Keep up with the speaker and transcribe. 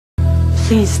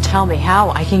please tell me how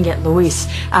I can get Luis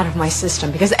out of my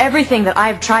system, because everything that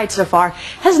I've tried so far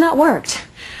has not worked.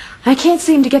 I can't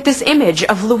seem to get this image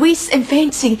of Luis and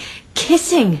Fancy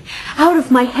kissing out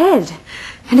of my head.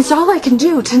 And it's all I can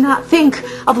do to not think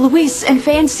of Luis and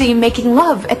Fancy making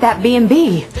love at that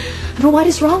B&B. But what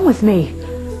is wrong with me?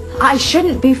 I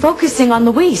shouldn't be focusing on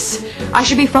Luis. I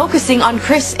should be focusing on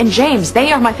Chris and James.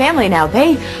 They are my family now.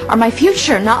 They are my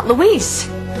future, not Luis.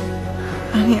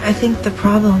 I think the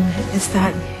problem is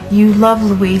that you love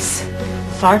Luis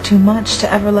far too much to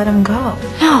ever let him go.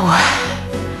 No,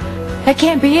 that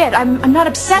can't be it. I'm not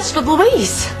obsessed with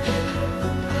Luis.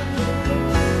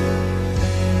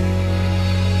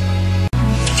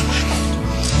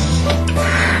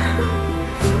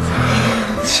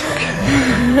 It's okay.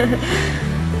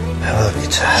 I love you,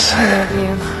 Tess. I love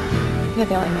you. You're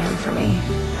the only man for me.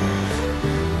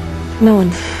 No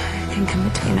one can come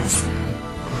between us.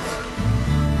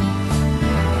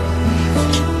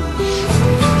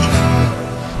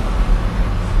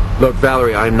 Look,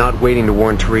 Valerie, I'm not waiting to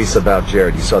warn Teresa about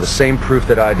Jared. You saw the same proof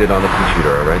that I did on the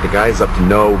computer, all right? The guy's up to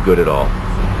no good at all.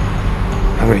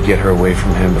 I'm gonna get her away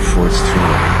from him before it's too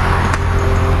late.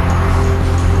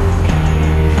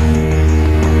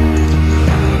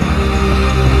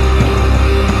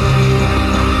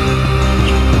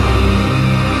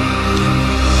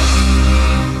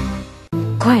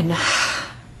 Gwen,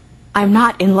 I'm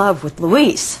not in love with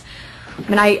Luis.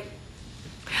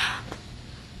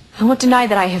 I won't deny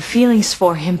that I have feelings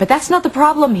for him, but that's not the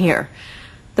problem here.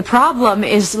 The problem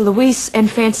is Luis and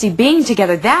Fancy being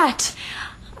together. That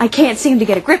I can't seem to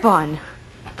get a grip on.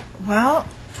 Well,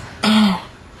 I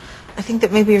think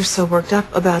that maybe you're so worked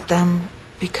up about them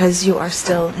because you are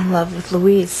still in love with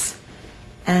Luis.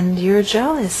 And you're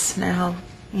jealous now,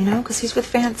 you know, because he's with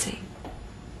Fancy.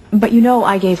 But you know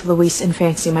I gave Luis and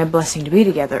Fancy my blessing to be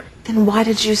together. Then why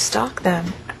did you stalk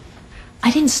them?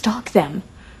 I didn't stalk them.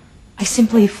 I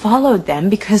simply followed them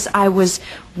because I was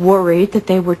worried that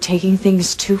they were taking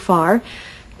things too far,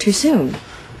 too soon.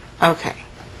 Okay.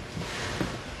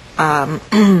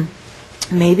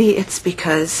 Maybe it's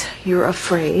because you're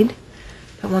afraid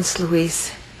that once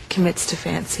Luis commits to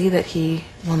Fancy that he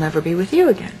will never be with you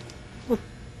again. Well,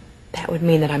 that would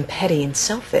mean that I'm petty and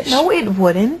selfish. No, it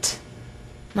wouldn't.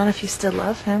 Not if you still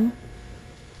love him.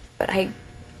 But I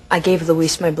gave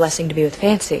Luis my blessing to be with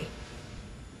Fancy.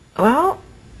 Well,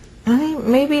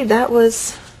 maybe that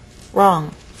was wrong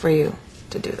for you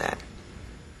to do that.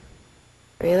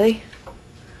 Really?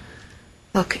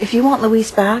 Look, if you want Luis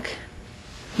back,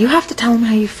 you have to tell him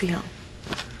how you feel.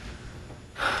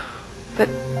 But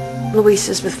Luis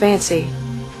is with Fancy.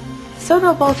 So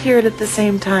they'll both hear it at the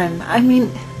same time.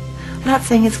 I'm not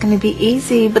saying it's going to be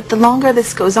easy, but the longer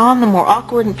this goes on, the more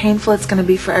awkward and painful it's going to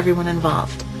be for everyone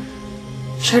involved.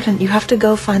 Sheridan, you have to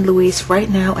go find Luis right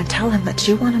now and tell him that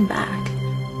you want him back.